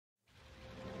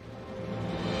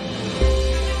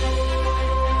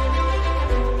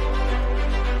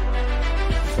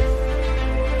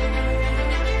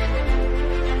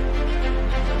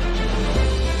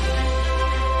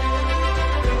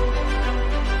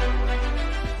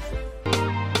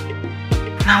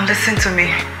Now listen to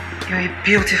me. You're a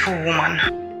beautiful woman.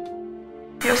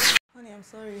 Honey, I'm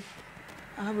sorry.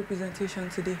 I have a presentation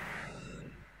today.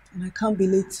 And I can't be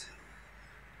late.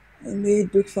 I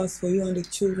made breakfast for you and the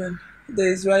children.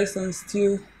 There is rice and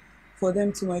stew for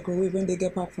them to microwave when they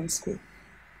get back from school.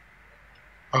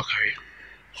 Okay.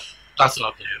 That's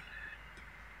not new.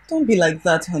 Don't be like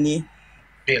that, honey.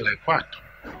 Be like what?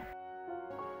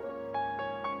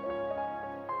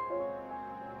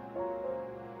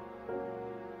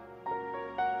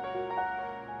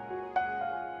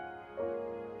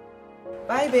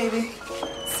 Bye, baby.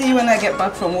 See you when I get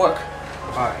back from work.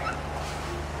 Bye.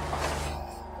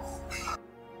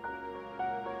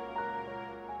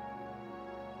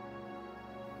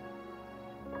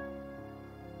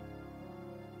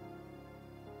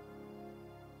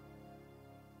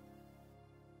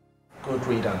 Good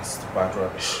riddance to bad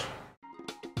rubbish.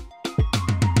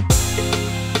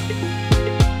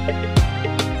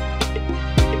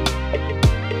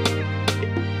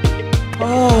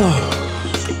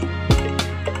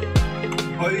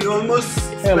 Oh, you almost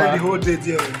spent the whole day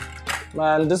there.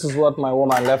 Man, this is what my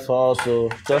woman left for us, so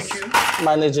just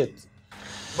manage it.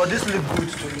 But this look good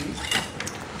to me.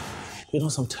 You know,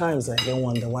 sometimes I don't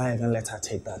wonder why I even let her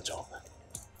take that job.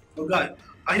 Oh God,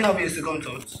 are you having a second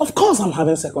thought? Of course I'm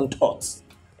having second thoughts.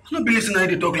 I don't be listening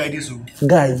to talk like this.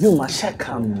 Guy, you must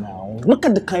calm now. Look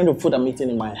at the kind of food I'm eating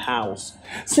in my house.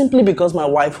 Simply because my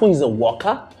wife, who is a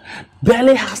worker,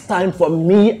 barely has time for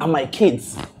me and my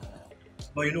kids.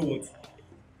 But you know what?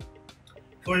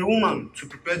 For a woman to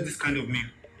prepare this kind of meal,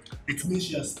 it means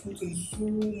she has put in so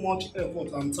much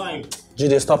effort and time.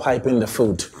 Jide, stop hyping the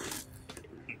food.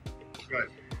 Right.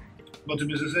 But to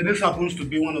be sincere, this happens to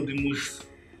be one of the most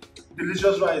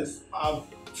delicious rice I've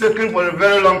taken for a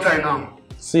very long time now.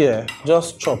 See,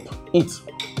 just chop, eat.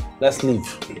 Let's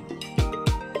leave.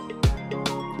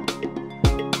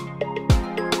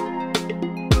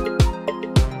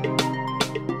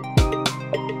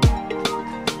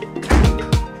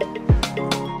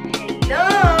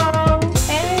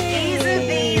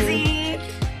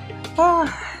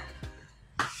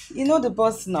 You know the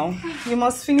boss now. You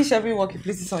must finish every work he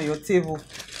places on your table.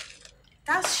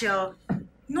 That's sure.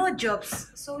 No jobs,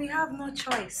 so we have no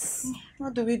choice.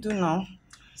 What do we do now?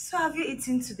 So have you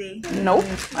eaten today? Nope,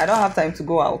 I don't have time to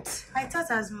go out. I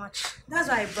thought as much. That's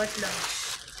why I brought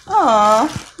lunch.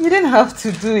 Ah, you didn't have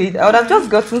to do it. I would have just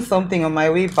gotten something on my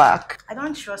way back. I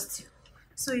don't trust you.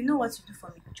 So you know what to do for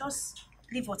me. Just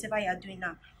leave whatever you are doing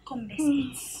now. Come, let's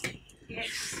eat.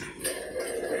 Yes.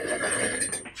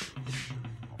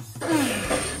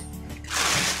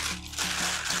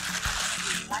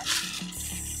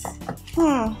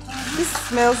 This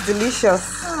smells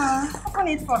delicious. Open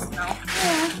it first now.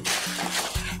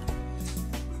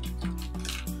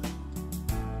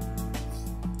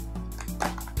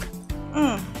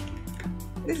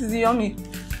 This is yummy.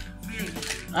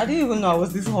 I didn't even know I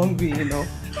was this hungry, you know.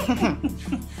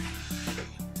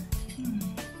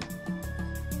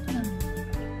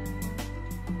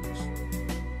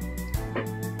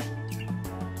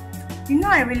 You know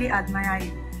I really admire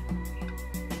you.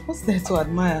 What's there to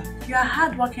admire? You are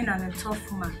hardworking and a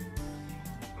tough woman.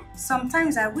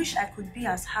 Sometimes I wish I could be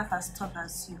as half as tough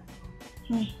as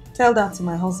you. Tell that to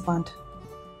my husband.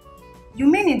 You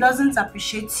mean he doesn't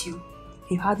appreciate you?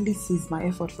 He hardly sees my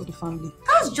effort for the family.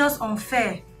 That's just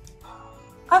unfair.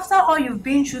 After all you've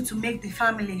been through to make the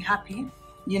family happy.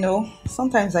 You know,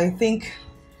 sometimes I think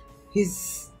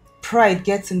his pride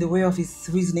gets in the way of his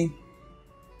reasoning.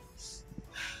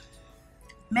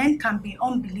 Men can be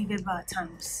unbelievable at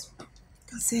times.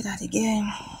 Don't say that again.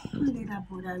 Don't let that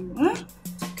bother you.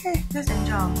 Okay, let's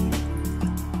enjoy our meal.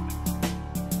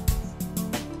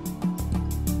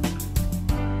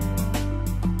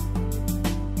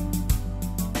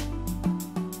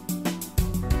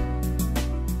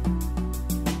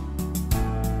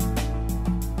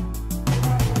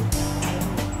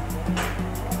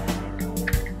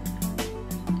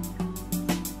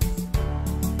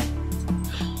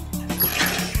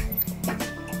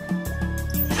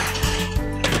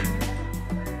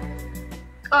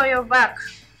 Oh, you're back.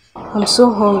 I'm so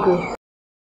hungry.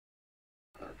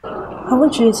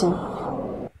 Haven't you eaten?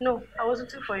 No, I was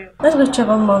waiting for you. Let's go check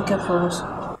on market for us.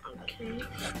 Okay.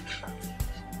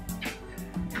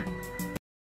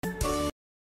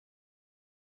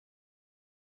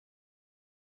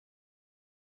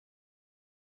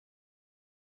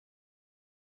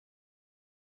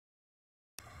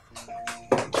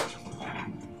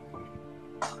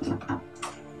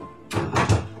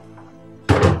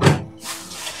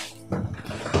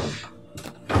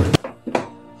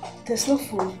 There's no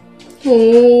food.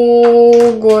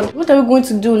 Oh God, what are we going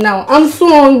to do now? I'm so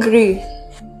hungry.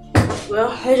 Well,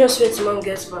 I just wait till Mom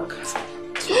gets back.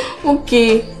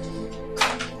 Okay.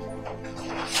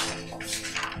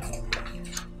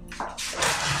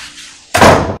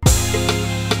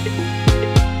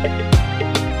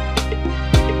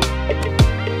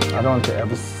 I don't want to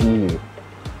ever see you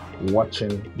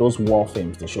watching those war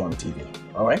films they show on TV,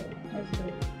 alright?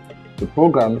 Okay. The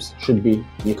programs should be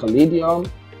Nickelodeon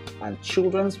and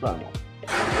Children's Channel.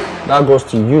 That goes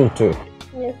to you too.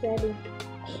 Yes, Daddy.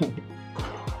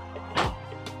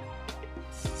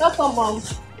 Welcome, Mom.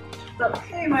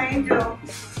 Hey, my angel.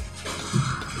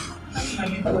 How's my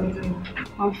angel doing?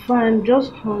 I'm fine,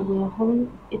 just hungry. I haven't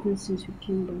eaten since we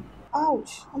came back.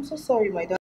 Ouch. I'm so sorry, my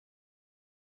dad.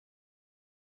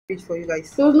 For you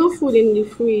guys. There was no food in the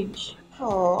fridge.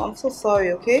 Oh, I'm so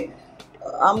sorry, okay?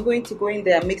 I'm going to go in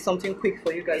there and make something quick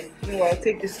for you guys. Meanwhile, I'll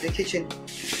take this to the kitchen.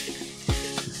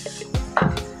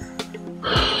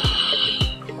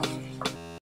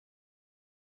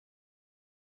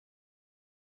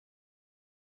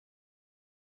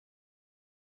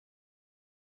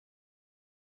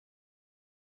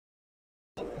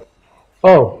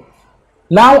 Oh,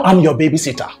 now I'm your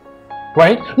babysitter,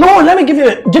 right? No, let me give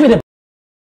you the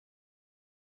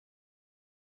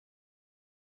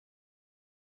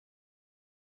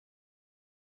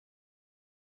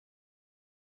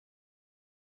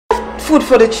Food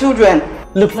for the children.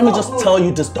 Look, let me just tell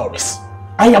you this, Doris.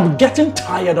 I am getting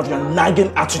tired of your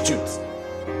nagging attitudes.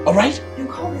 Alright? You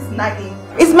call this nagging?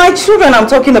 It's my children I'm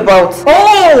talking about.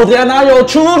 Oh, they are now your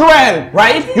children,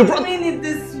 right? You mean it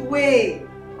this way?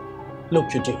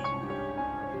 Look, you do.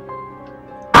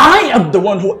 I am the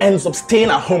one who ends up staying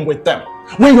at home with them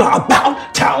when you are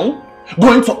about town,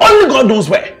 going to only God knows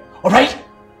where. Alright?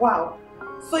 Wow.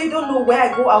 So you don't know where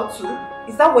I go out to?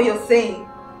 Is that what you're saying?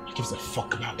 Who gives a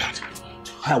fuck about that?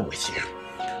 To hell with you.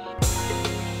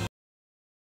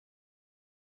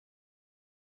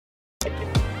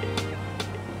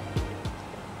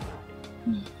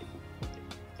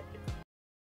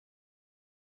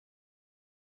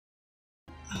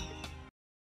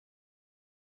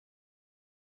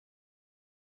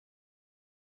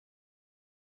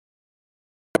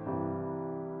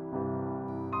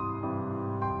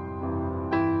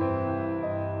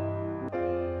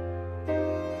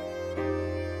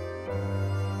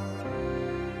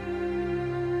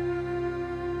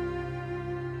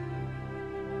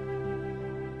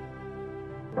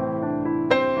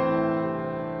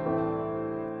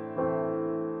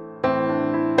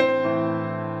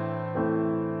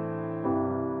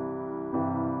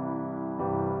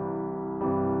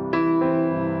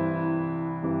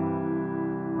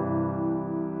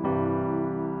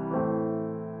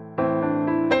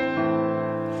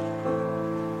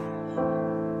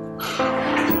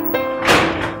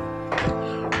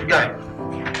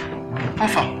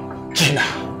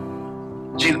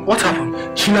 What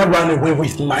happened? Gina ran away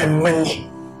with my money.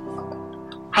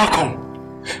 How come?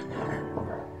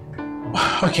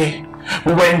 Okay,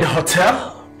 we were in the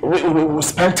hotel. We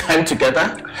spent time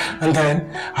together, and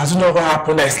then I don't know what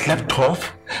happened. I slept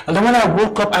off, and then when I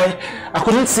woke up, I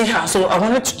couldn't see her, so I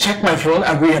wanted to check my phone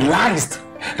and realized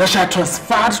that she had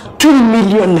transferred 2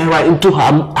 million naira into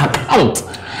her account.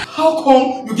 How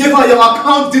come you gave her your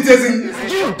account details in...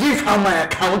 You give her my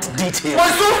account details?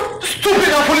 Why so stupid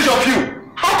and foolish of you?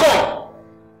 How come?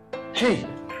 Hey,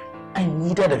 I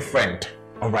needed a friend,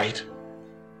 alright?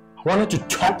 I wanted to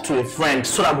talk to a friend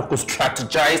so that we could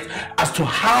strategize as to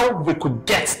how we could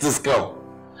get this girl.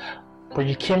 But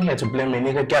you came here to blame me,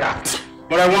 nigga. Get out.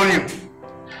 But I warn you.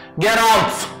 Get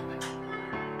out!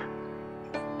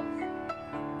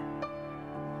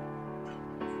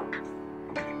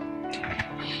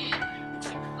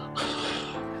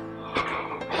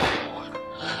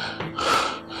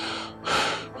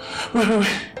 Wait.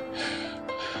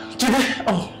 Jide!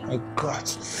 Oh my God.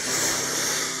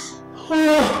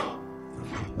 Oh,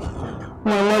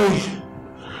 my money.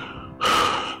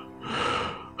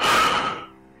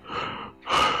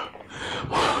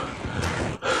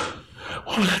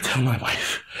 What will I tell my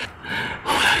wife?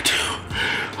 What will I do?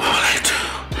 What will I do?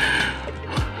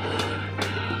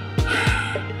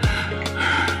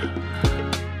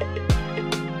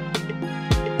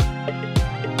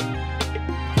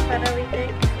 Father, we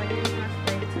thank you for giving us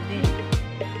life today.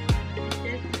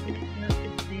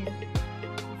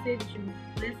 We said you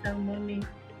bless our mommy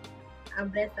and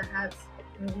bless our hearts.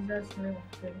 In Jesus' name we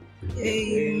pray.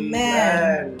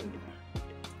 Amen.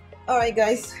 Alright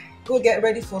guys, go get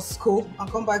ready for school and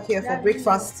come back here for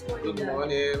breakfast. Good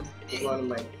morning. Good morning,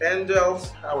 my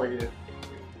angels. How are you?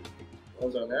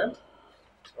 What's on that?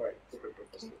 Alright,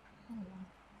 breakfast.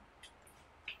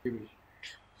 Give me.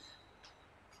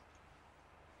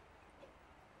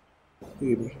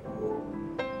 Baby,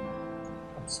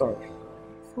 I'm sorry.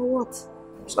 For what?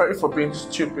 I'm sorry for being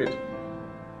stupid,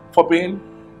 for being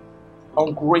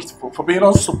ungrateful, for being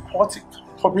unsupportive,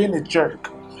 for being a jerk.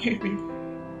 Baby,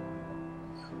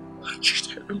 I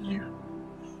cheated on you.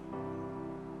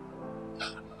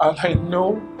 And I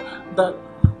know that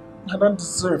I don't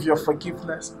deserve your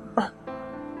forgiveness.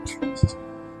 Please.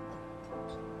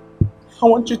 I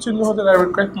want you to know that I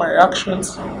regret my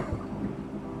actions.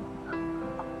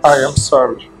 I am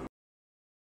sorry.